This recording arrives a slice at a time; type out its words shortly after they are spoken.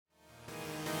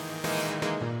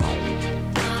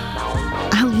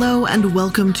Hello and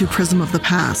welcome to Prism of the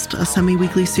Past, a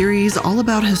semi-weekly series all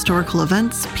about historical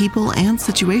events, people, and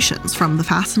situations from the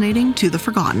fascinating to the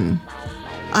forgotten.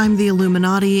 I'm the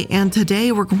Illuminati, and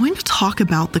today we're going to talk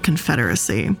about the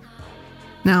Confederacy.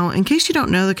 Now, in case you don't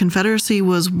know, the Confederacy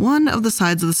was one of the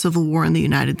sides of the Civil War in the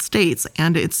United States,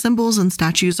 and its symbols and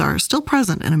statues are still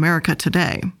present in America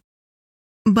today.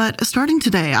 But starting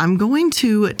today, I'm going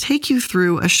to take you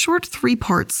through a short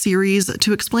 3-part series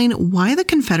to explain why the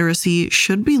Confederacy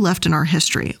should be left in our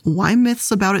history, why myths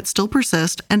about it still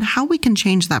persist, and how we can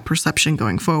change that perception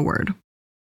going forward.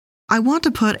 I want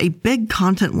to put a big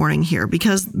content warning here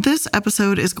because this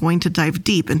episode is going to dive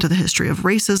deep into the history of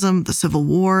racism, the Civil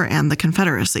War, and the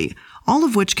Confederacy, all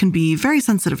of which can be very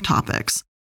sensitive topics.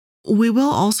 We will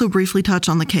also briefly touch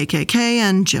on the KKK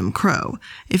and Jim Crow.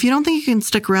 If you don't think you can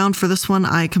stick around for this one,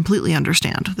 I completely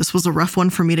understand. This was a rough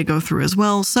one for me to go through as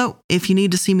well, so if you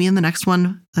need to see me in the next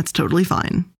one, that's totally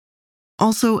fine.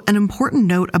 Also, an important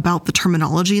note about the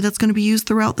terminology that's going to be used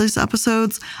throughout these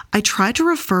episodes, I try to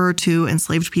refer to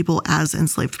enslaved people as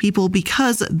enslaved people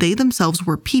because they themselves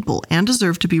were people and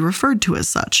deserve to be referred to as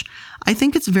such. I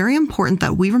think it's very important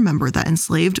that we remember that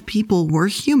enslaved people were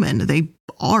human. They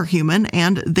are human,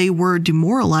 and they were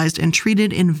demoralized and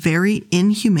treated in very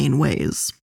inhumane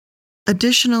ways.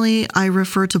 Additionally, I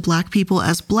refer to Black people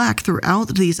as Black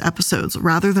throughout these episodes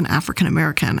rather than African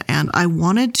American, and I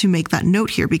wanted to make that note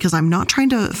here because I'm not trying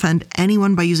to offend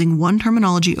anyone by using one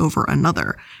terminology over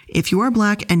another. If you are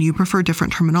Black and you prefer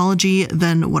different terminology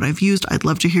than what I've used, I'd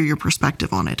love to hear your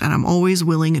perspective on it, and I'm always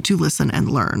willing to listen and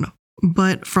learn.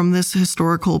 But from this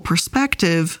historical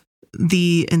perspective,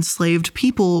 the enslaved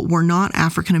people were not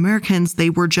African Americans. They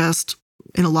were just,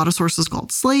 in a lot of sources,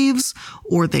 called slaves,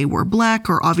 or they were Black,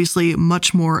 or obviously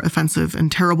much more offensive and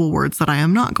terrible words that I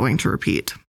am not going to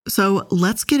repeat. So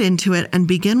let's get into it and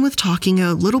begin with talking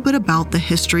a little bit about the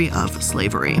history of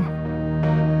slavery.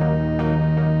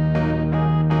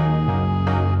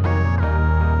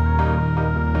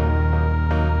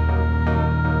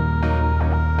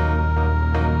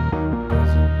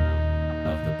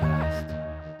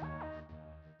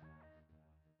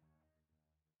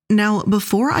 Now,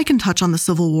 before I can touch on the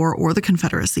Civil War or the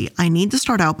Confederacy, I need to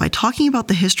start out by talking about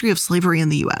the history of slavery in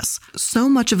the U.S. So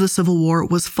much of the Civil War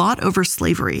was fought over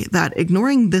slavery that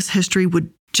ignoring this history would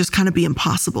just kind of be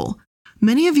impossible.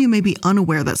 Many of you may be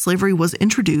unaware that slavery was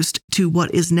introduced to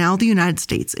what is now the United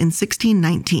States in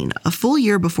 1619, a full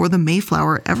year before the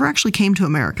Mayflower ever actually came to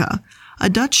America. A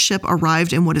Dutch ship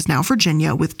arrived in what is now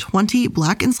Virginia with 20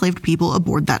 Black enslaved people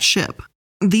aboard that ship.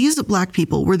 These Black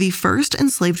people were the first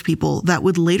enslaved people that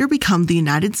would later become the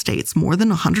United States more than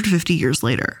 150 years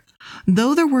later.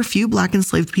 Though there were few Black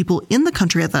enslaved people in the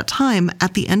country at that time,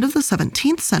 at the end of the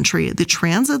 17th century, the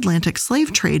transatlantic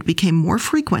slave trade became more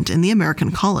frequent in the American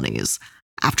colonies.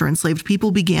 After enslaved people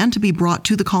began to be brought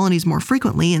to the colonies more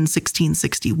frequently in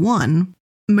 1661,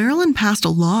 Maryland passed a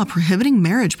law prohibiting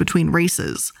marriage between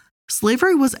races.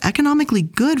 Slavery was economically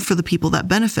good for the people that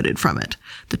benefited from it: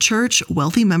 the church,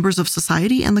 wealthy members of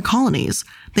society, and the colonies.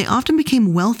 They often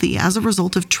became wealthy as a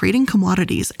result of trading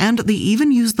commodities, and they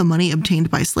even used the money obtained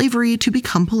by slavery to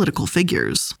become political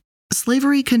figures.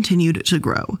 Slavery continued to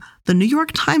grow. The New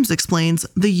York Times explains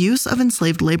the use of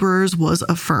enslaved laborers was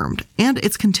affirmed, and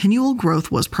its continual growth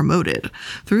was promoted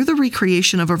through the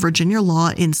recreation of a Virginia law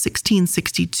in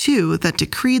 1662 that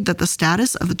decreed that the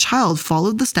status of the child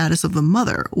followed the status of the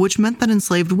mother, which meant that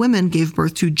enslaved women gave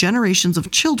birth to generations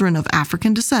of children of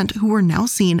African descent who were now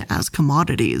seen as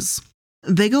commodities.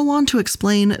 They go on to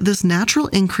explain this natural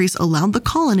increase allowed the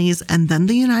colonies and then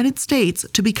the United States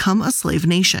to become a slave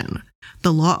nation.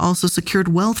 The law also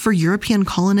secured wealth for European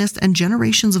colonists and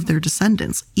generations of their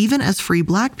descendants, even as free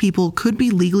Black people could be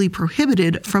legally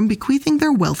prohibited from bequeathing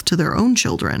their wealth to their own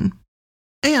children.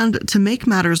 And to make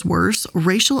matters worse,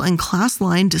 racial and class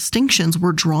line distinctions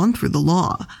were drawn through the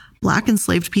law. Black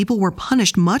enslaved people were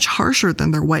punished much harsher than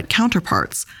their white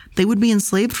counterparts. They would be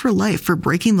enslaved for life for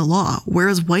breaking the law,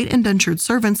 whereas white indentured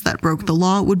servants that broke the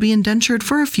law would be indentured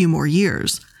for a few more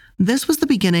years. This was the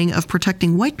beginning of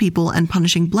protecting white people and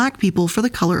punishing Black people for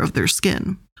the color of their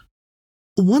skin.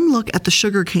 One look at the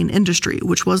sugarcane industry,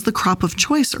 which was the crop of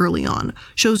choice early on,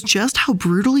 shows just how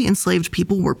brutally enslaved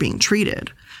people were being treated.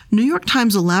 New York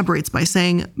Times elaborates by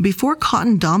saying, before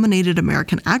cotton dominated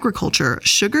American agriculture,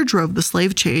 sugar drove the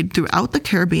slave trade throughout the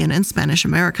Caribbean and Spanish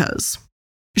Americas.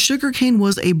 Sugarcane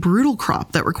was a brutal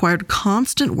crop that required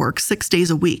constant work 6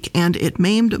 days a week, and it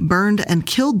maimed, burned, and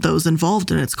killed those involved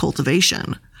in its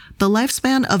cultivation. The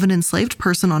lifespan of an enslaved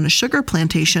person on a sugar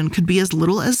plantation could be as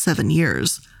little as 7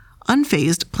 years.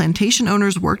 Unfazed, plantation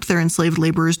owners worked their enslaved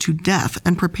laborers to death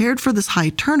and prepared for this high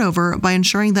turnover by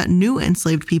ensuring that new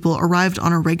enslaved people arrived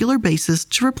on a regular basis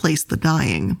to replace the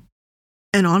dying.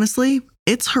 And honestly,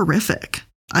 it's horrific.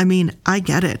 I mean, I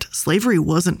get it. Slavery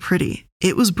wasn't pretty.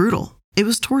 It was brutal. It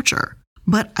was torture.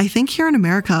 But I think here in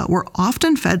America, we're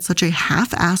often fed such a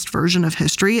half-assed version of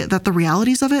history that the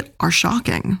realities of it are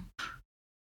shocking.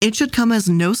 It should come as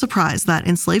no surprise that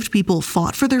enslaved people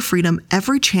fought for their freedom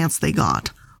every chance they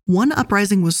got. One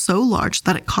uprising was so large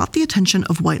that it caught the attention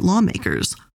of white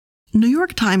lawmakers. New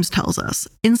York Times tells us,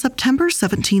 in September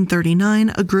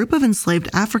 1739, a group of enslaved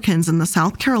Africans in the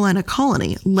South Carolina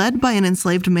colony, led by an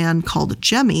enslaved man called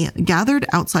Jemmy, gathered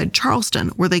outside Charleston,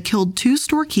 where they killed 2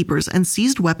 storekeepers and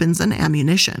seized weapons and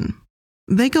ammunition.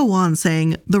 They go on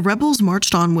saying, the rebels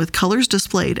marched on with colors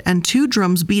displayed and 2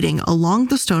 drums beating along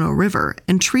the Stono River,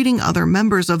 entreating other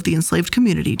members of the enslaved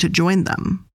community to join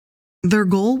them. Their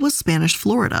goal was Spanish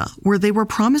Florida, where they were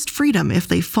promised freedom if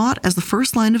they fought as the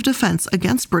first line of defense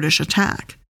against British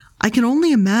attack. I can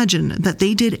only imagine that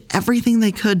they did everything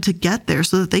they could to get there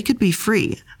so that they could be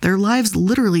free. Their lives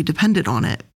literally depended on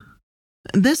it.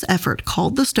 This effort,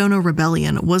 called the Stono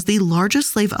Rebellion, was the largest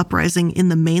slave uprising in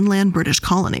the mainland British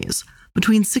colonies.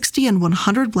 Between 60 and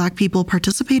 100 black people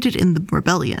participated in the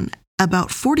rebellion.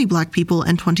 About 40 black people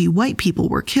and 20 white people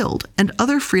were killed, and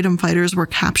other freedom fighters were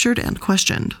captured and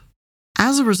questioned.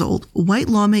 As a result, white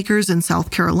lawmakers in South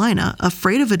Carolina,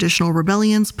 afraid of additional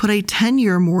rebellions, put a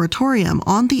 10-year moratorium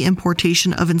on the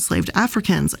importation of enslaved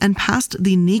Africans and passed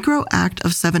the Negro Act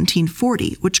of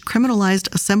 1740, which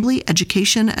criminalized assembly,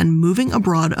 education, and moving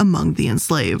abroad among the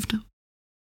enslaved.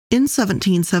 In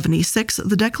 1776,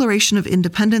 the Declaration of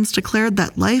Independence declared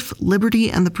that life,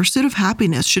 liberty, and the pursuit of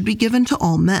happiness should be given to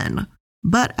all men.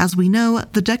 But as we know,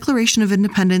 the Declaration of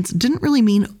Independence didn't really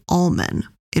mean all men.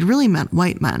 It really meant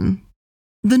white men.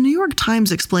 The New York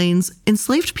Times explains,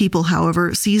 enslaved people,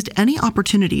 however, seized any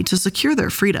opportunity to secure their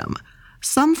freedom.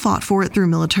 Some fought for it through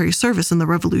military service in the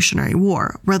Revolutionary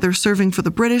War, whether serving for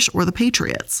the British or the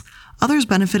Patriots. Others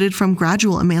benefited from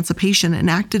gradual emancipation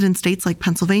enacted in states like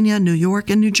Pennsylvania, New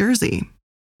York, and New Jersey.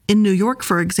 In New York,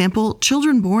 for example,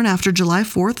 children born after July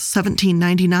 4,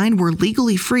 1799 were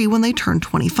legally free when they turned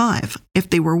 25, if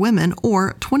they were women,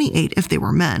 or 28 if they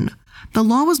were men. The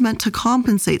law was meant to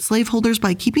compensate slaveholders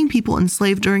by keeping people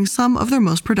enslaved during some of their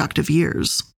most productive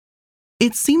years.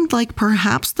 It seemed like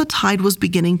perhaps the tide was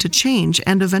beginning to change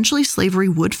and eventually slavery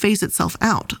would phase itself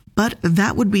out, but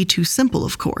that would be too simple,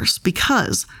 of course,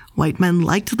 because white men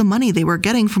liked the money they were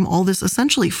getting from all this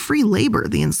essentially free labor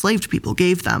the enslaved people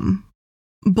gave them.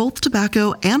 Both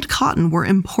tobacco and cotton were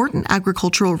important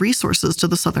agricultural resources to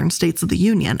the southern states of the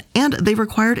Union, and they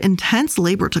required intense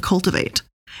labor to cultivate.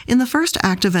 In the first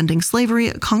act of ending slavery,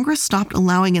 Congress stopped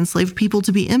allowing enslaved people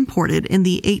to be imported in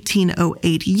the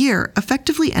 1808 year,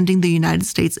 effectively ending the United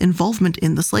States' involvement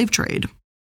in the slave trade.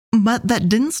 But that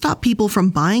didn't stop people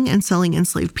from buying and selling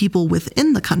enslaved people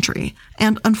within the country,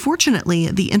 and unfortunately,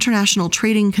 the international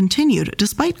trading continued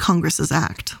despite Congress's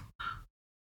act.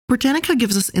 Britannica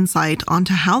gives us insight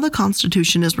onto how the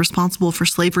Constitution is responsible for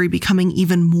slavery becoming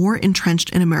even more entrenched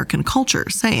in American culture,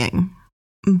 saying,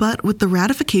 but with the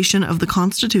ratification of the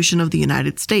Constitution of the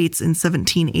United States in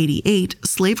 1788,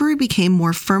 slavery became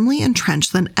more firmly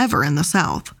entrenched than ever in the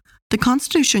South. The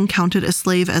Constitution counted a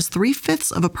slave as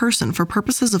 3/5 of a person for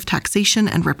purposes of taxation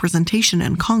and representation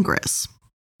in Congress,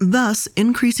 thus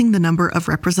increasing the number of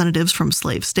representatives from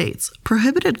slave states,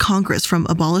 prohibited Congress from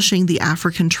abolishing the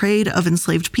African trade of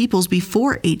enslaved peoples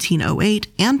before 1808,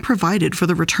 and provided for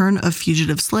the return of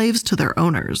fugitive slaves to their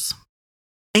owners.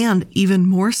 And even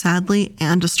more sadly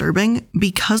and disturbing,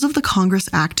 because of the Congress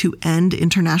Act to end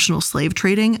international slave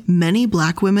trading, many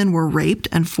black women were raped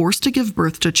and forced to give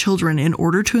birth to children in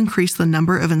order to increase the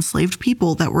number of enslaved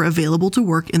people that were available to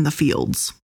work in the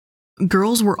fields.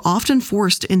 Girls were often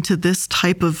forced into this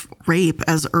type of rape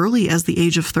as early as the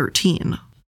age of 13.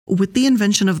 With the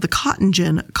invention of the cotton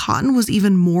gin, cotton was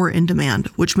even more in demand,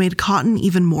 which made cotton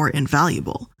even more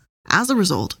invaluable. As a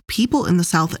result, people in the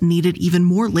South needed even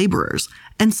more laborers,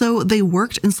 and so they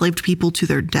worked enslaved people to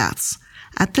their deaths.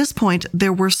 At this point,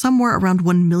 there were somewhere around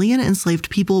 1 million enslaved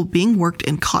people being worked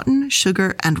in cotton,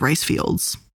 sugar, and rice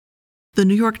fields. The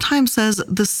New York Times says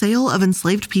the sale of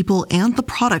enslaved people and the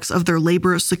products of their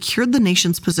labor secured the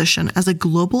nation's position as a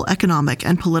global economic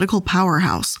and political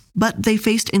powerhouse, but they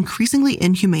faced increasingly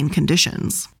inhumane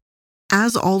conditions.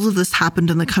 As all of this happened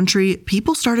in the country,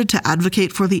 people started to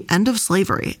advocate for the end of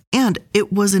slavery, and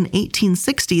it was in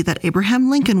 1860 that Abraham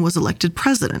Lincoln was elected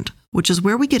president, which is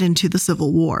where we get into the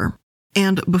Civil War.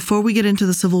 And before we get into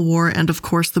the Civil War and, of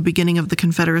course, the beginning of the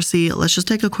Confederacy, let's just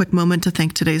take a quick moment to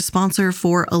thank today's sponsor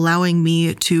for allowing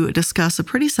me to discuss a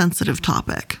pretty sensitive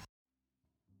topic.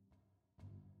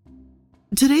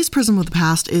 Today's Prism of the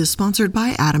Past is sponsored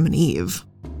by Adam and Eve.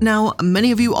 Now,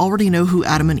 many of you already know who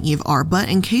Adam and Eve are, but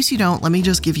in case you don't, let me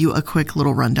just give you a quick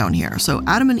little rundown here. So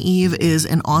Adam and Eve is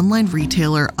an online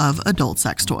retailer of adult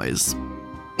sex toys.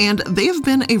 And they have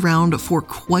been around for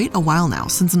quite a while now,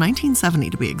 since 1970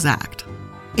 to be exact.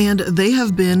 And they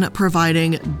have been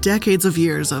providing decades of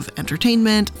years of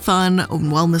entertainment, fun,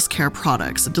 and wellness care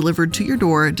products delivered to your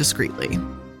door discreetly.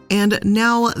 And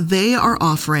now they are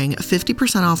offering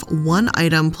 50% off one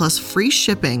item plus free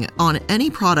shipping on any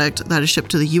product that is shipped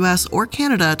to the US or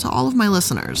Canada to all of my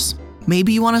listeners.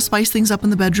 Maybe you want to spice things up in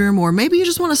the bedroom, or maybe you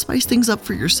just want to spice things up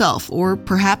for yourself, or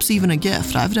perhaps even a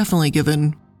gift. I've definitely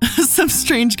given some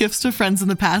strange gifts to friends in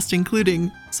the past, including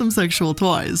some sexual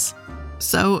toys.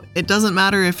 So it doesn't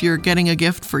matter if you're getting a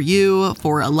gift for you,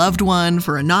 for a loved one,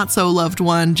 for a not so loved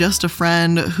one, just a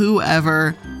friend,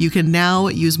 whoever, you can now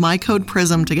use my code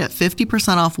PRISM to get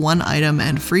 50% off one item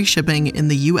and free shipping in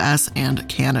the US and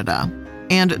Canada.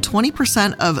 And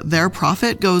 20% of their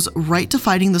profit goes right to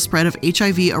fighting the spread of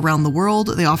HIV around the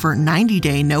world. They offer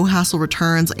 90-day no-hassle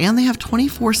returns, and they have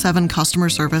 24/7 customer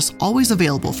service always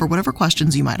available for whatever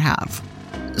questions you might have.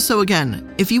 So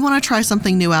again, if you want to try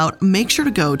something new out, make sure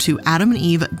to go to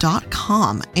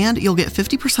adamandeve.com and you'll get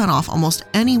 50% off almost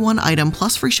any one item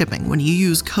plus free shipping when you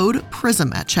use code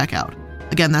PRISM at checkout.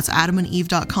 Again, that's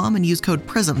adamandeve.com and use code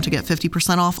PRISM to get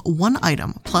 50% off one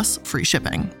item plus free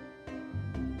shipping.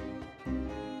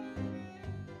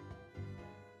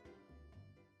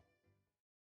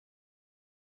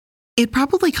 It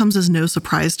probably comes as no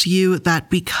surprise to you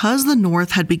that because the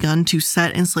North had begun to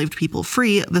set enslaved people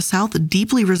free, the South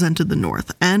deeply resented the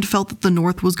North and felt that the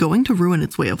North was going to ruin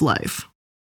its way of life.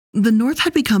 The North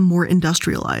had become more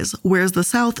industrialized, whereas the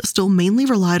South still mainly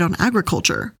relied on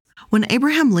agriculture. When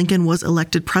Abraham Lincoln was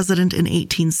elected president in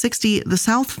 1860, the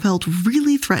South felt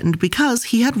really threatened because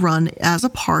he had run as a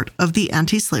part of the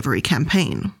anti-slavery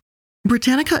campaign.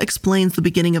 Britannica explains the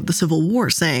beginning of the Civil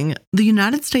War, saying, "The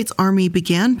United States Army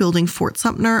began building Fort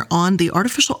Sumter on the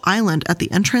artificial island at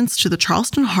the entrance to the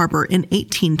Charleston Harbor in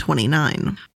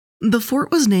 1829. The fort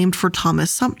was named for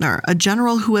Thomas Sumter, a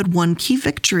general who had won key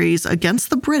victories against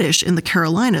the British in the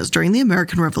Carolinas during the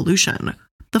American Revolution.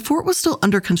 The fort was still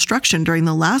under construction during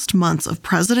the last months of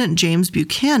President James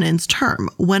Buchanan's term,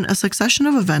 when a succession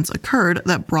of events occurred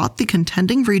that brought the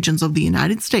contending regions of the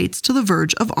United States to the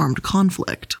verge of armed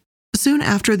conflict." Soon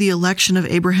after the election of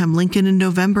Abraham Lincoln in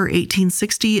November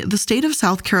 1860, the state of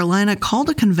South Carolina called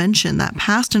a convention that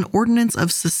passed an ordinance of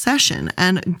secession,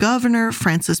 and Governor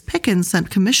Francis Pickens sent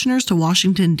commissioners to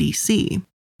Washington, D.C.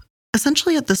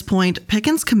 Essentially at this point,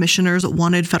 Pickens' commissioners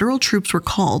wanted federal troops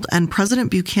recalled, and President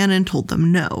Buchanan told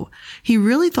them no. He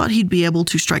really thought he'd be able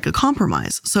to strike a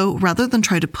compromise, so rather than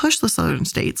try to push the southern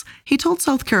states, he told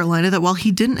South Carolina that while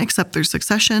he didn't accept their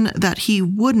secession, that he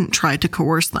wouldn't try to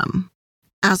coerce them.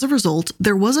 As a result,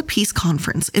 there was a peace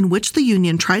conference in which the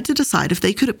Union tried to decide if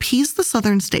they could appease the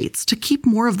southern states to keep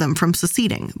more of them from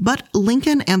seceding, but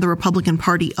Lincoln and the Republican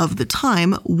Party of the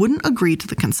time wouldn't agree to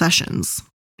the concessions.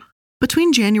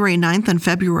 Between January 9th and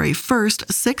February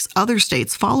 1st, 6 other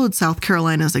states followed South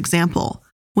Carolina's example.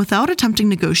 Without attempting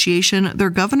negotiation,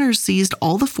 their governors seized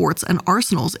all the forts and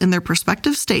arsenals in their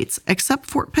respective states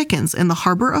except Fort Pickens in the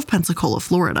harbor of Pensacola,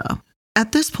 Florida.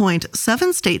 At this point,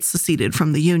 7 states seceded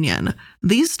from the Union.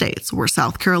 These states were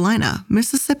South Carolina,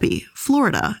 Mississippi,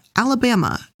 Florida,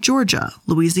 Alabama, Georgia,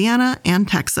 Louisiana, and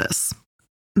Texas.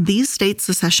 These states'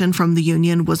 secession from the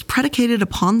Union was predicated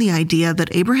upon the idea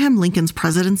that Abraham Lincoln's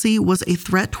presidency was a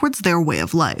threat towards their way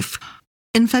of life.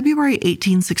 In February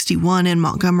 1861 in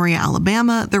Montgomery,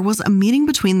 Alabama, there was a meeting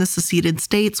between the seceded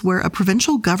states where a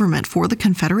provincial government for the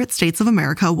Confederate States of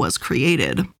America was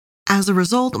created. As a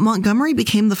result, Montgomery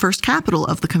became the first capital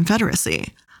of the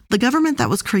Confederacy. The government that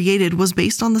was created was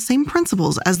based on the same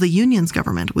principles as the Union's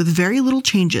government, with very little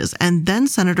changes, and then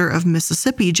Senator of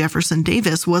Mississippi Jefferson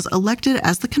Davis was elected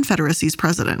as the Confederacy's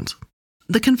president.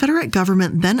 The Confederate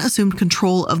government then assumed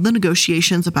control of the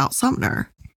negotiations about Sumter.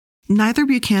 Neither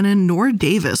Buchanan nor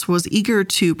Davis was eager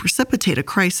to precipitate a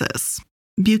crisis.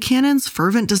 Buchanan's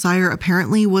fervent desire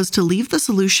apparently was to leave the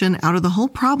solution out of the whole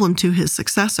problem to his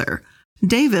successor.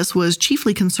 Davis was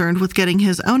chiefly concerned with getting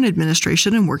his own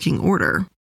administration in working order.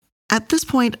 At this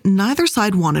point, neither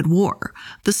side wanted war.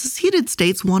 The seceded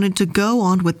states wanted to go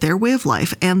on with their way of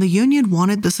life, and the Union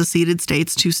wanted the seceded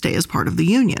states to stay as part of the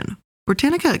Union.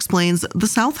 Britannica explains the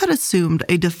South had assumed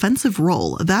a defensive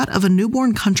role, that of a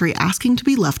newborn country asking to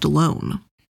be left alone.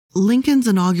 Lincoln's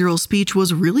inaugural speech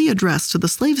was really addressed to the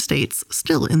slave states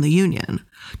still in the Union.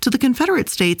 To the Confederate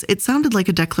states, it sounded like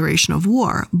a declaration of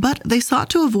war, but they sought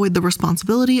to avoid the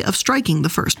responsibility of striking the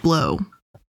first blow.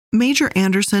 Major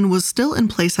Anderson was still in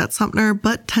place at Sumter,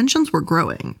 but tensions were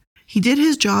growing. He did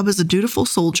his job as a dutiful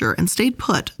soldier and stayed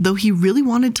put, though he really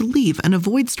wanted to leave and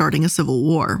avoid starting a civil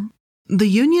war. The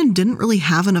Union didn't really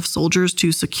have enough soldiers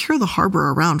to secure the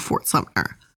harbor around Fort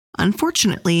Sumter.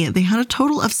 Unfortunately, they had a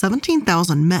total of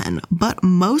 17,000 men, but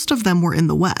most of them were in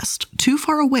the West, too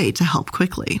far away to help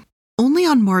quickly. Only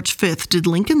on March 5th did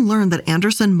Lincoln learn that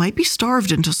Anderson might be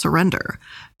starved into surrender.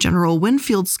 General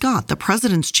Winfield Scott, the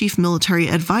president's chief military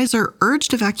advisor,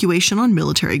 urged evacuation on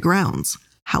military grounds.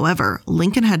 However,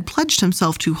 Lincoln had pledged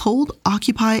himself to hold,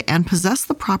 occupy, and possess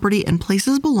the property and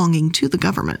places belonging to the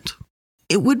government.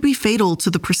 It would be fatal to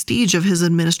the prestige of his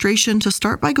administration to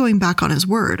start by going back on his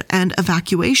word, and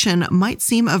evacuation might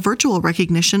seem a virtual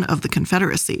recognition of the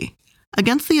Confederacy.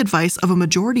 Against the advice of a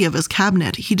majority of his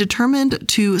cabinet, he determined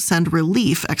to send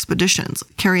relief expeditions,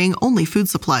 carrying only food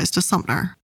supplies to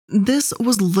Sumter. This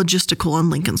was logistical on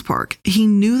Lincoln's part. He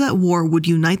knew that war would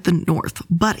unite the North,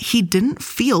 but he didn't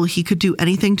feel he could do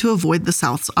anything to avoid the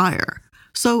South's ire.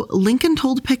 So Lincoln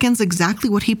told Pickens exactly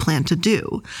what he planned to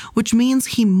do, which means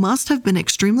he must have been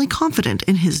extremely confident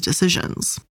in his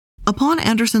decisions. Upon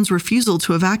Anderson's refusal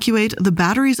to evacuate, the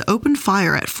batteries opened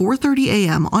fire at 4:30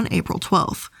 a.m. on April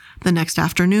 12th. The next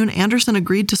afternoon, Anderson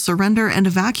agreed to surrender and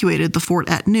evacuated the fort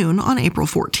at noon on April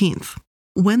 14th.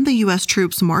 When the U.S.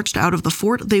 troops marched out of the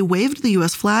fort, they waved the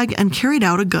U.S. flag and carried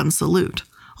out a gun salute.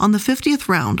 On the 50th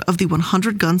round of the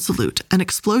 100-gun salute, an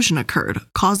explosion occurred,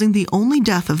 causing the only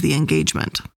death of the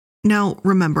engagement. Now,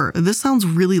 remember, this sounds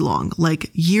really long,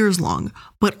 like years long,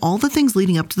 but all the things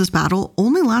leading up to this battle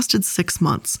only lasted 6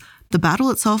 months. The battle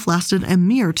itself lasted a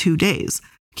mere 2 days.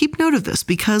 Keep note of this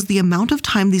because the amount of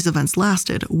time these events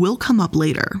lasted will come up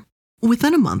later.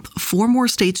 Within a month, 4 more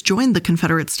states joined the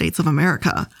Confederate States of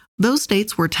America. Those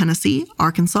states were Tennessee,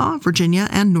 Arkansas, Virginia,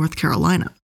 and North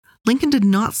Carolina. Lincoln did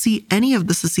not see any of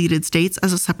the seceded states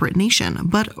as a separate nation,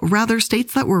 but rather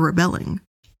states that were rebelling.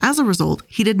 As a result,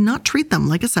 he did not treat them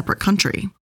like a separate country.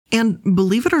 And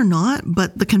believe it or not,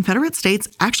 but the Confederate States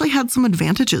actually had some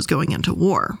advantages going into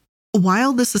war.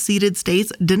 While the seceded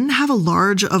states didn't have a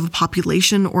large of a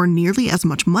population or nearly as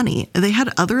much money, they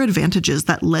had other advantages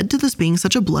that led to this being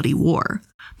such a bloody war.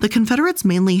 The Confederates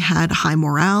mainly had high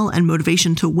morale and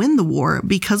motivation to win the war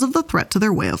because of the threat to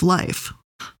their way of life.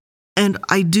 And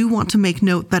I do want to make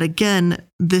note that, again,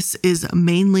 this is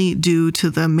mainly due to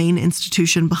the main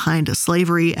institution behind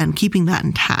slavery and keeping that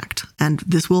intact, and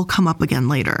this will come up again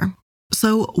later.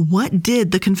 So what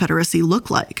did the Confederacy look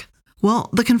like? Well,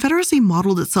 the Confederacy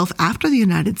modeled itself after the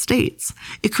United States.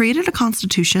 It created a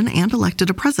constitution and elected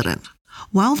a president.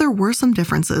 While there were some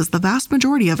differences, the vast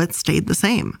majority of it stayed the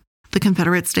same. The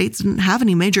Confederate States didn't have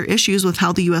any major issues with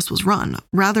how the U.S. was run.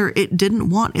 Rather, it didn't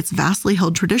want its vastly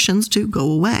held traditions to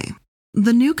go away.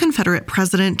 The new Confederate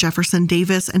President Jefferson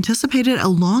Davis anticipated a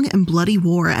long and bloody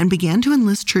war and began to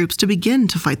enlist troops to begin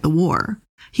to fight the war.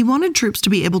 He wanted troops to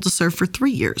be able to serve for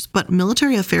 3 years, but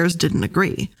military affairs didn't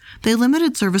agree. They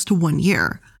limited service to 1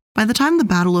 year. By the time the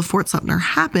Battle of Fort Sumter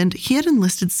happened, he had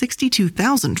enlisted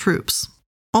 62,000 troops.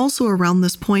 Also around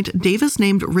this point, Davis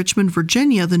named Richmond,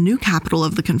 Virginia, the new capital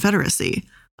of the Confederacy.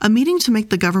 A meeting to make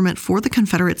the government for the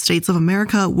Confederate States of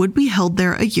America would be held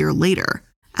there a year later.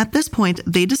 At this point,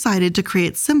 they decided to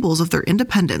create symbols of their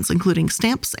independence, including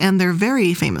stamps and their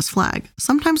very famous flag,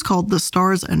 sometimes called the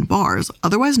Stars and Bars,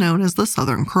 otherwise known as the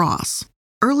Southern Cross.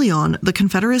 Early on, the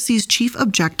Confederacy's chief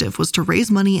objective was to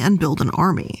raise money and build an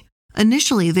army.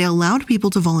 Initially, they allowed people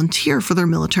to volunteer for their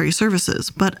military services,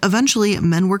 but eventually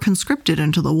men were conscripted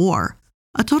into the war.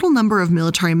 A total number of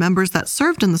military members that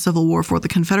served in the Civil War for the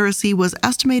Confederacy was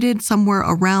estimated somewhere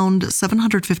around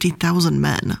 750,000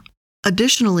 men.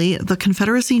 Additionally, the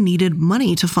Confederacy needed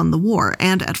money to fund the war,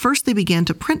 and at first they began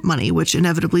to print money, which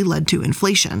inevitably led to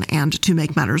inflation, and to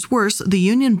make matters worse, the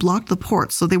Union blocked the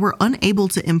ports so they were unable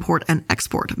to import and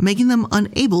export, making them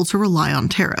unable to rely on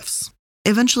tariffs.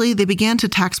 Eventually, they began to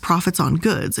tax profits on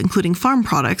goods, including farm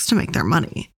products, to make their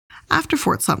money. After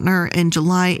Fort Sumter, in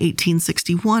July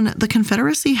 1861, the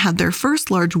Confederacy had their first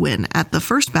large win at the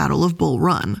First Battle of Bull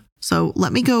Run. So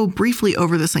let me go briefly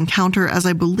over this encounter, as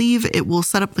I believe it will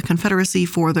set up the Confederacy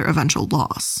for their eventual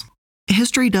loss.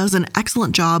 History does an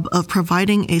excellent job of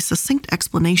providing a succinct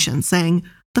explanation, saying,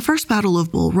 "The First Battle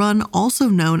of Bull Run, also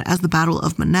known as the Battle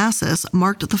of Manassas,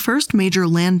 marked the first major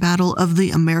land battle of the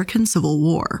American Civil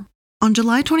War." On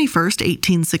July 21,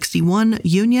 1861,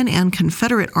 Union and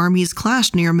Confederate armies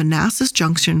clashed near Manassas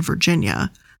Junction,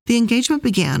 Virginia. The engagement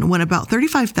began when about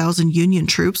 35,000 Union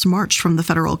troops marched from the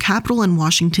federal capital in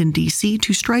Washington, D.C.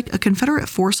 to strike a Confederate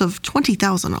force of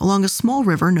 20,000 along a small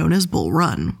river known as Bull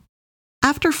Run.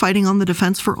 After fighting on the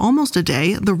defense for almost a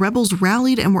day, the rebels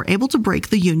rallied and were able to break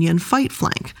the Union fight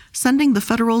flank, sending the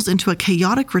Federals into a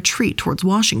chaotic retreat towards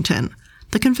Washington.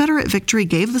 The Confederate victory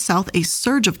gave the South a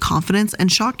surge of confidence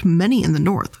and shocked many in the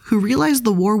North, who realized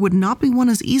the war would not be won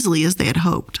as easily as they had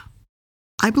hoped.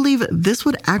 I believe this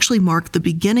would actually mark the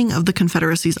beginning of the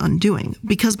Confederacy's undoing,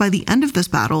 because by the end of this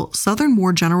battle, Southern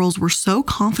war generals were so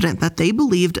confident that they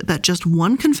believed that just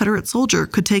one Confederate soldier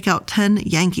could take out 10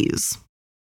 Yankees.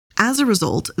 As a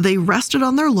result, they rested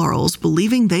on their laurels,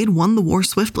 believing they'd won the war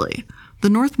swiftly. The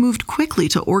North moved quickly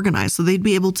to organize so they'd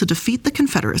be able to defeat the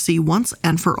Confederacy once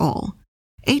and for all.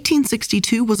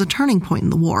 1862 was a turning point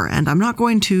in the war, and I'm not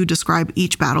going to describe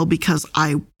each battle because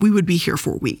we would be here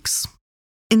for weeks.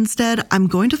 Instead, I'm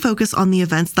going to focus on the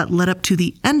events that led up to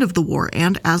the end of the war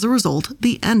and, as a result,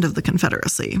 the end of the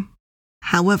Confederacy.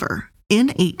 However, in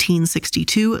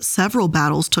 1862, several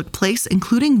battles took place,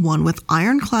 including one with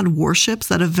ironclad warships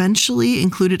that eventually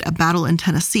included a battle in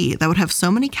Tennessee that would have so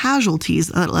many casualties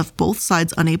that it left both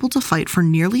sides unable to fight for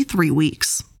nearly 3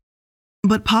 weeks.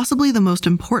 But possibly the most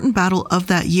important battle of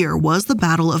that year was the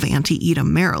Battle of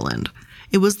Antietam, Maryland.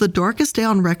 It was the darkest day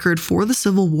on record for the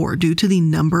Civil War due to the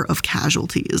number of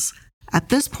casualties. At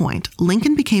this point,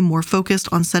 Lincoln became more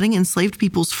focused on setting enslaved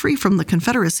peoples free from the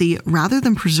Confederacy rather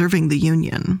than preserving the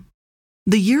Union.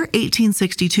 The year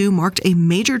 1862 marked a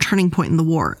major turning point in the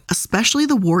war, especially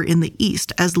the war in the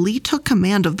East, as Lee took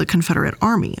command of the Confederate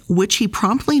Army, which he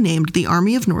promptly named the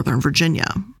Army of Northern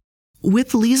Virginia.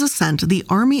 With Lee's ascent, the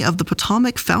Army of the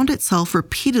Potomac found itself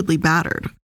repeatedly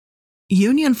battered.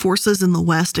 Union forces in the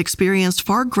West experienced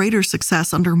far greater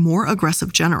success under more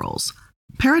aggressive generals.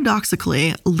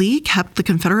 Paradoxically, Lee kept the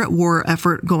Confederate war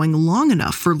effort going long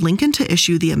enough for Lincoln to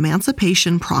issue the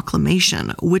Emancipation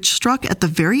Proclamation, which struck at the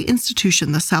very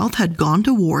institution the South had gone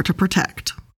to war to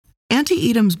protect.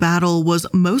 Antietam's battle was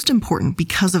most important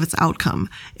because of its outcome.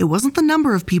 It wasn't the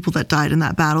number of people that died in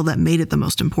that battle that made it the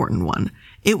most important one.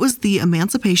 It was the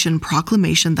Emancipation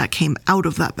Proclamation that came out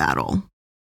of that battle.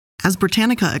 As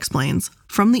Britannica explains,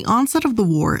 from the onset of the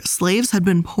war, slaves had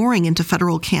been pouring into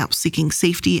federal camps seeking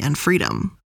safety and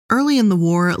freedom. Early in the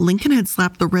war, Lincoln had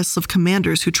slapped the wrists of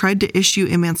commanders who tried to issue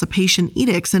emancipation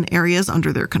edicts in areas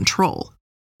under their control.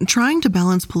 Trying to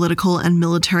balance political and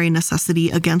military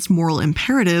necessity against moral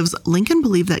imperatives, Lincoln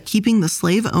believed that keeping the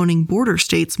slave-owning border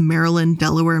states Maryland,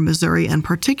 Delaware, Missouri, and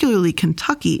particularly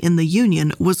Kentucky in the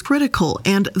Union was critical,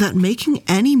 and that making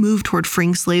any move toward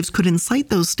freeing slaves could incite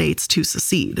those states to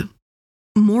secede.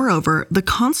 Moreover, the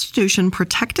Constitution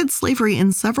protected slavery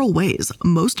in several ways,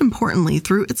 most importantly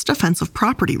through its defense of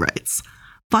property rights.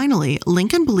 Finally,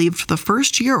 Lincoln believed for the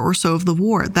first year or so of the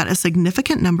war that a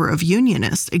significant number of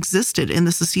Unionists existed in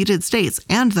the seceded states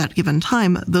and that given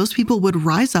time, those people would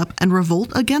rise up and revolt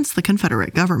against the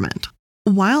Confederate government.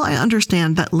 While I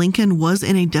understand that Lincoln was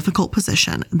in a difficult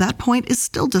position, that point is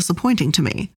still disappointing to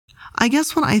me. I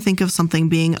guess when I think of something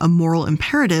being a moral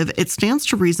imperative, it stands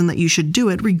to reason that you should do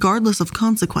it regardless of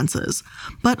consequences.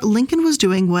 But Lincoln was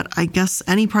doing what I guess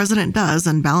any president does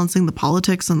and balancing the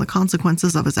politics and the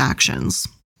consequences of his actions.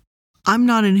 I'm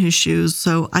not in his shoes,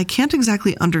 so I can't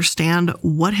exactly understand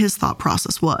what his thought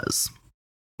process was.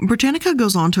 Britannica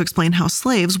goes on to explain how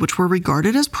slaves, which were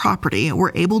regarded as property,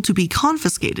 were able to be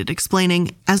confiscated,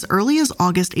 explaining, as early as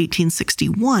August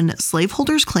 1861,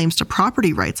 slaveholders' claims to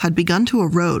property rights had begun to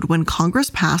erode when Congress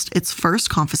passed its first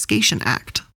Confiscation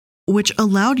Act, which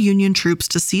allowed Union troops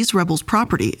to seize rebels'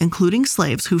 property, including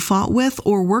slaves who fought with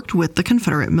or worked with the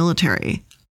Confederate military.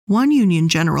 One Union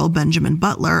general, Benjamin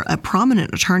Butler, a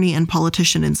prominent attorney and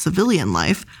politician in civilian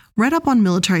life, read up on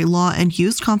military law and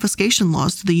used confiscation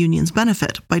laws to the Union's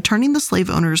benefit by turning the slave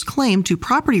owner's claim to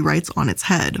property rights on its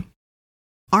head.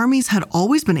 Armies had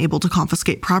always been able to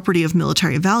confiscate property of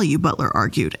military value, Butler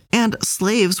argued, and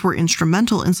slaves were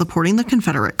instrumental in supporting the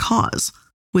Confederate cause.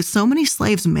 With so many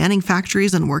slaves manning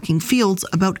factories and working fields,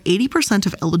 about 80%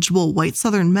 of eligible white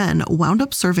Southern men wound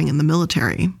up serving in the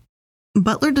military.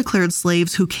 Butler declared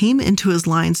slaves who came into his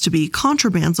lines to be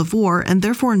contrabands of war and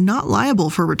therefore not liable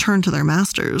for return to their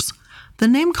masters. The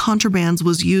name contrabands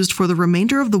was used for the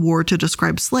remainder of the war to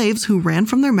describe slaves who ran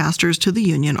from their masters to the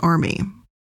Union Army.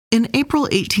 In April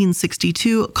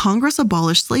 1862, Congress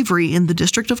abolished slavery in the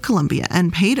District of Columbia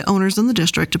and paid owners in the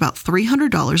district about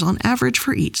 $300 on average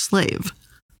for each slave.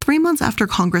 3 months after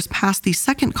Congress passed the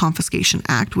Second Confiscation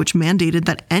Act, which mandated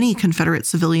that any Confederate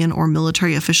civilian or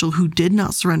military official who did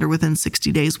not surrender within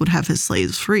 60 days would have his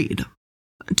slaves freed.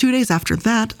 2 days after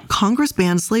that, Congress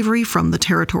banned slavery from the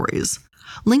territories.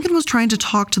 Lincoln was trying to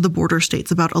talk to the border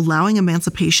states about allowing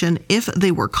emancipation if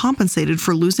they were compensated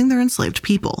for losing their enslaved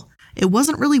people. It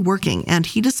wasn't really working, and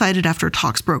he decided after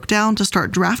talks broke down to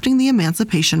start drafting the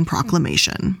Emancipation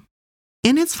Proclamation.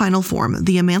 In its final form,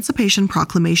 the Emancipation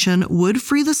Proclamation would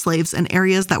free the slaves in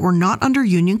areas that were not under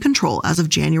Union control as of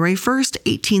January 1,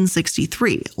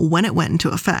 1863, when it went into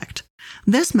effect.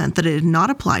 This meant that it did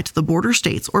not apply to the border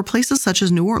states or places such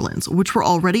as New Orleans, which were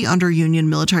already under Union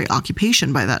military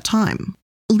occupation by that time.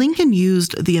 Lincoln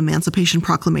used the Emancipation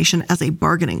Proclamation as a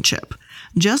bargaining chip.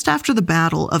 Just after the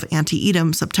Battle of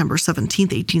Antietam, September 17,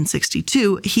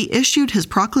 1862, he issued his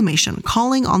proclamation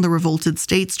calling on the revolted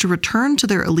states to return to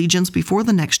their allegiance before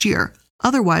the next year,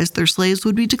 otherwise their slaves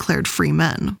would be declared free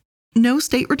men. No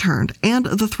state returned, and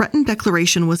the threatened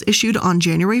declaration was issued on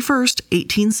January 1,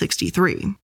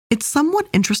 1863. It's somewhat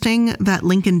interesting that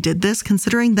Lincoln did this,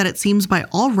 considering that it seems by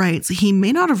all rights he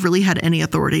may not have really had any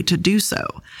authority to do so.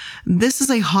 This is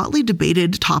a hotly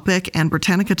debated topic, and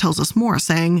Britannica tells us more,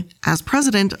 saying, as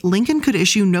president, Lincoln could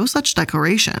issue no such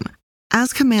declaration.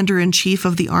 As commander-in-chief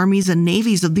of the armies and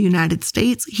navies of the United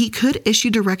States, he could issue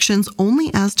directions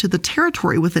only as to the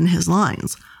territory within his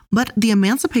lines. But the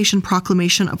Emancipation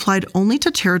Proclamation applied only to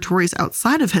territories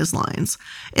outside of his lines.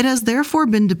 It has therefore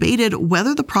been debated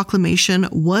whether the proclamation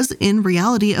was in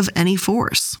reality of any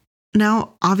force.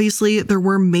 Now, obviously, there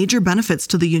were major benefits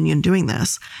to the Union doing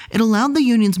this. It allowed the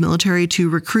Union's military to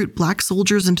recruit black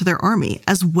soldiers into their army,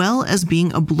 as well as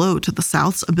being a blow to the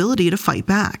South's ability to fight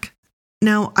back.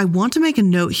 Now, I want to make a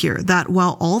note here that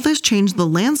while all this changed the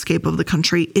landscape of the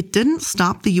country, it didn't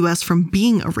stop the U.S. from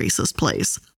being a racist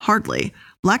place. Hardly.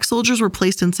 Black soldiers were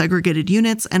placed in segregated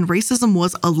units, and racism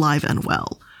was alive and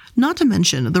well. Not to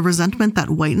mention the resentment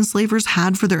that white enslavers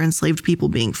had for their enslaved people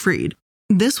being freed.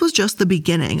 This was just the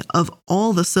beginning of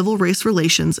all the civil race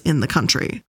relations in the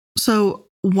country. So,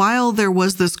 while there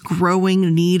was this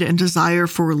growing need and desire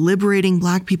for liberating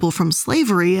Black people from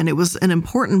slavery, and it was an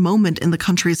important moment in the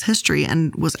country's history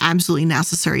and was absolutely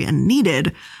necessary and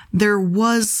needed, there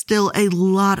was still a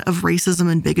lot of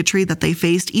racism and bigotry that they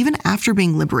faced even after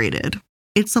being liberated.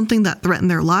 It's something that threatened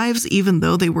their lives even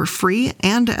though they were free,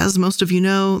 and as most of you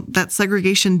know, that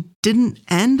segregation didn't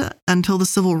end until the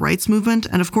Civil Rights Movement,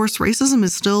 and of course racism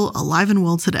is still alive and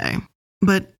well today.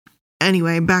 But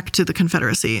anyway, back to the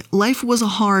Confederacy. Life was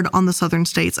hard on the southern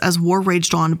states as war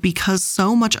raged on because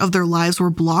so much of their lives were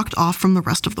blocked off from the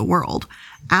rest of the world.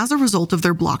 As a result of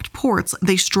their blocked ports,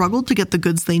 they struggled to get the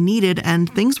goods they needed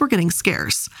and things were getting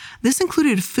scarce. This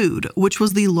included food, which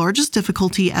was the largest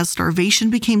difficulty as starvation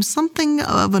became something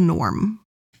of a norm.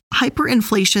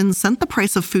 Hyperinflation sent the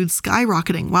price of food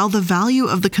skyrocketing while the value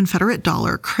of the Confederate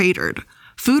dollar cratered.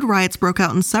 Food riots broke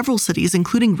out in several cities,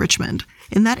 including Richmond.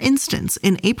 In that instance,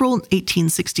 in April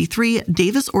 1863,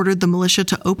 Davis ordered the militia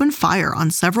to open fire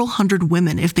on several hundred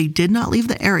women if they did not leave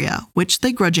the area, which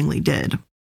they grudgingly did.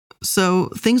 So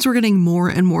things were getting more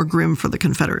and more grim for the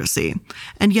Confederacy.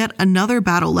 And yet another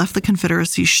battle left the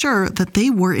Confederacy sure that they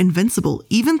were invincible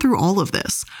even through all of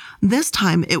this. This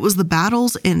time, it was the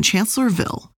battles in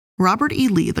Chancellorsville. Robert E.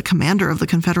 Lee, the commander of the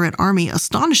Confederate Army,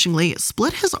 astonishingly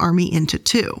split his army into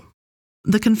two.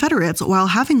 The Confederates, while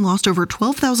having lost over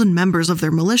 12,000 members of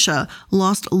their militia,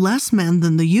 lost less men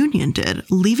than the Union did,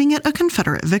 leaving it a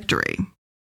Confederate victory.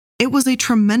 It was a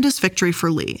tremendous victory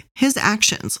for Lee. His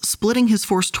actions, splitting his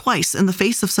force twice in the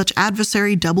face of such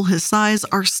adversary double his size,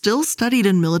 are still studied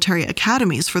in military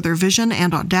academies for their vision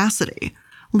and audacity.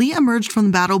 Lee emerged from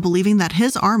the battle believing that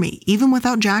his army, even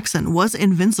without Jackson, was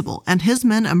invincible, and his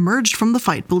men emerged from the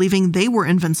fight believing they were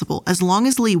invincible as long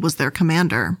as Lee was their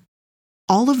commander.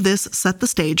 All of this set the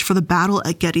stage for the battle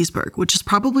at Gettysburg, which is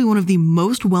probably one of the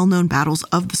most well-known battles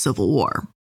of the Civil War.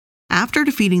 After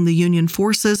defeating the Union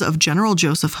forces of General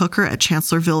Joseph Hooker at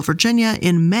Chancellorsville, Virginia,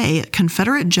 in May,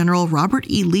 Confederate General Robert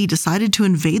E. Lee decided to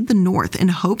invade the North in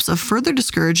hopes of further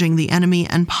discouraging the enemy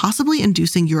and possibly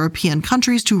inducing European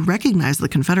countries to recognize the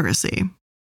Confederacy.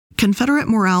 Confederate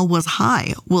morale was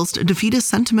high, whilst defeatist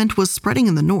sentiment was spreading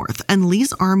in the North, and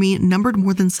Lee's army numbered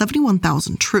more than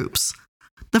 71,000 troops.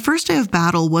 The first day of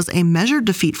battle was a measured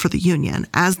defeat for the Union,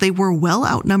 as they were well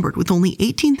outnumbered with only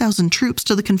 18,000 troops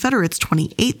to the Confederates'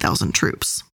 28,000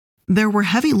 troops. There were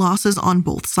heavy losses on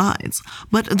both sides,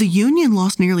 but the Union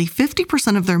lost nearly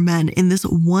 50% of their men in this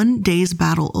one day's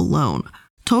battle alone.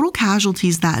 Total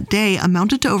casualties that day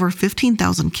amounted to over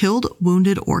 15,000 killed,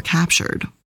 wounded, or captured.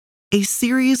 A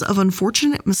series of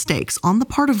unfortunate mistakes on the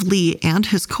part of Lee and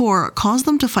his corps caused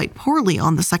them to fight poorly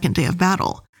on the second day of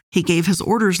battle. He gave his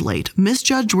orders late,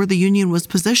 misjudged where the Union was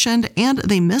positioned, and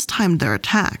they mistimed their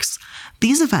attacks.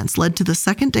 These events led to the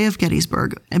second day of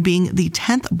Gettysburg being the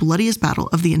 10th bloodiest battle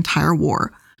of the entire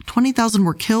war. 20,000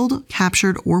 were killed,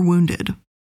 captured, or wounded.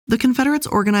 The Confederates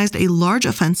organized a large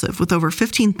offensive with over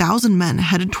 15,000 men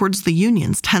headed towards the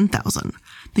Union's 10,000.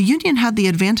 The Union had the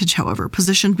advantage, however,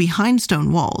 positioned behind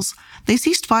stone walls. They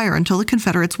ceased fire until the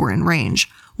Confederates were in range.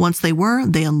 Once they were,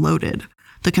 they unloaded.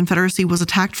 The Confederacy was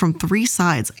attacked from 3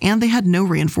 sides, and they had no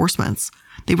reinforcements.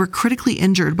 They were critically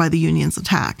injured by the Union's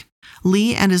attack.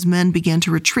 Lee and his men began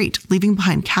to retreat, leaving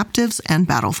behind captives and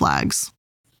battle flags.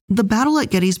 The battle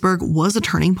at Gettysburg was a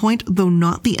turning point, though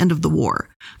not the end of the war.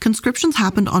 Conscriptions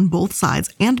happened on both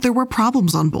sides, and there were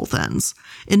problems on both ends.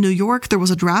 In New York, there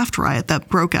was a draft riot that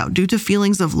broke out due to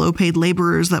feelings of low-paid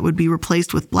laborers that would be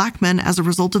replaced with black men as a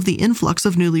result of the influx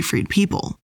of newly freed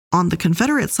people. On the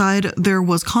Confederate side, there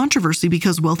was controversy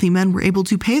because wealthy men were able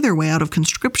to pay their way out of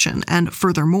conscription, and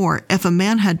furthermore, if a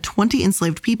man had 20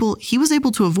 enslaved people, he was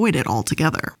able to avoid it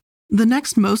altogether. The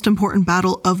next most important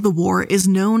battle of the war is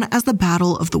known as the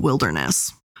Battle of the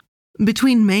Wilderness.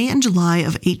 Between May and July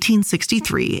of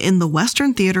 1863, in the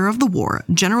Western theater of the war,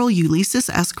 General Ulysses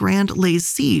S. Grant lays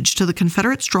siege to the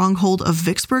Confederate stronghold of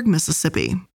Vicksburg,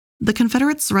 Mississippi. The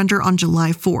Confederates surrender on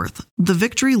July 4th. The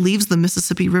victory leaves the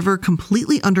Mississippi River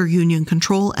completely under Union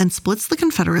control and splits the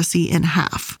Confederacy in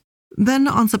half. Then,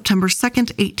 on September 2,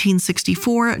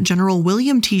 1864, General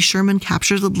William T. Sherman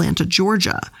captures Atlanta,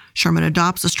 Georgia. Sherman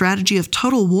adopts a strategy of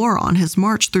total war on his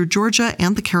march through Georgia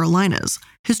and the Carolinas.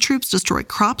 His troops destroy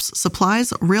crops,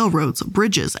 supplies, railroads,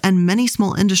 bridges, and many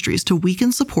small industries to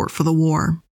weaken support for the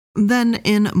war. Then,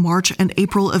 in March and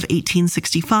April of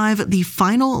 1865, the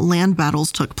final land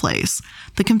battles took place.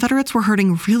 The Confederates were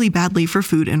hurting really badly for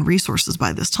food and resources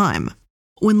by this time.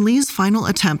 When Lee's final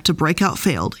attempt to break out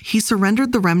failed, he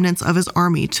surrendered the remnants of his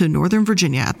army to Northern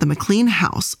Virginia at the McLean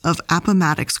House of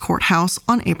Appomattox Courthouse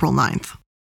on April 9th.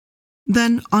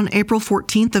 Then, on April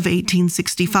 14th of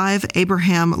 1865,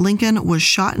 Abraham Lincoln was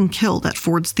shot and killed at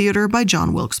Ford's Theater by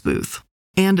John Wilkes Booth.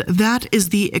 And that is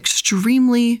the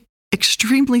extremely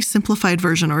simplified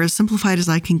version, or as simplified as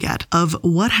I can get, of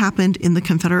what happened in the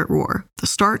Confederate War, the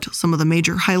start, some of the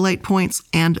major highlight points,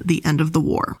 and the end of the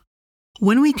war.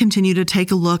 When we continue to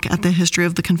take a look at the history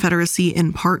of the Confederacy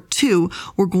in Part 2,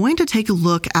 we're going to take a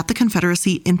look at the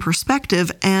Confederacy in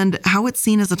perspective and how it's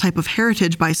seen as a type of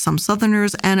heritage by some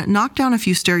Southerners, and knock down a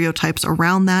few stereotypes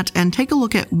around that and take a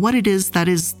look at what it is that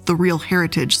is the real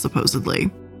heritage, supposedly.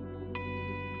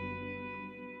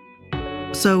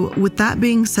 So with that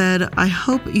being said, I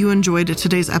hope you enjoyed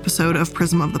today's episode of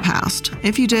Prism of the Past.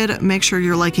 If you did, make sure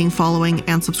you're liking, following,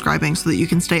 and subscribing so that you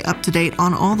can stay up to date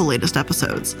on all the latest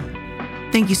episodes.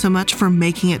 Thank you so much for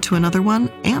making it to another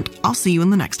one, and I'll see you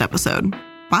in the next episode.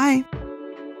 Bye!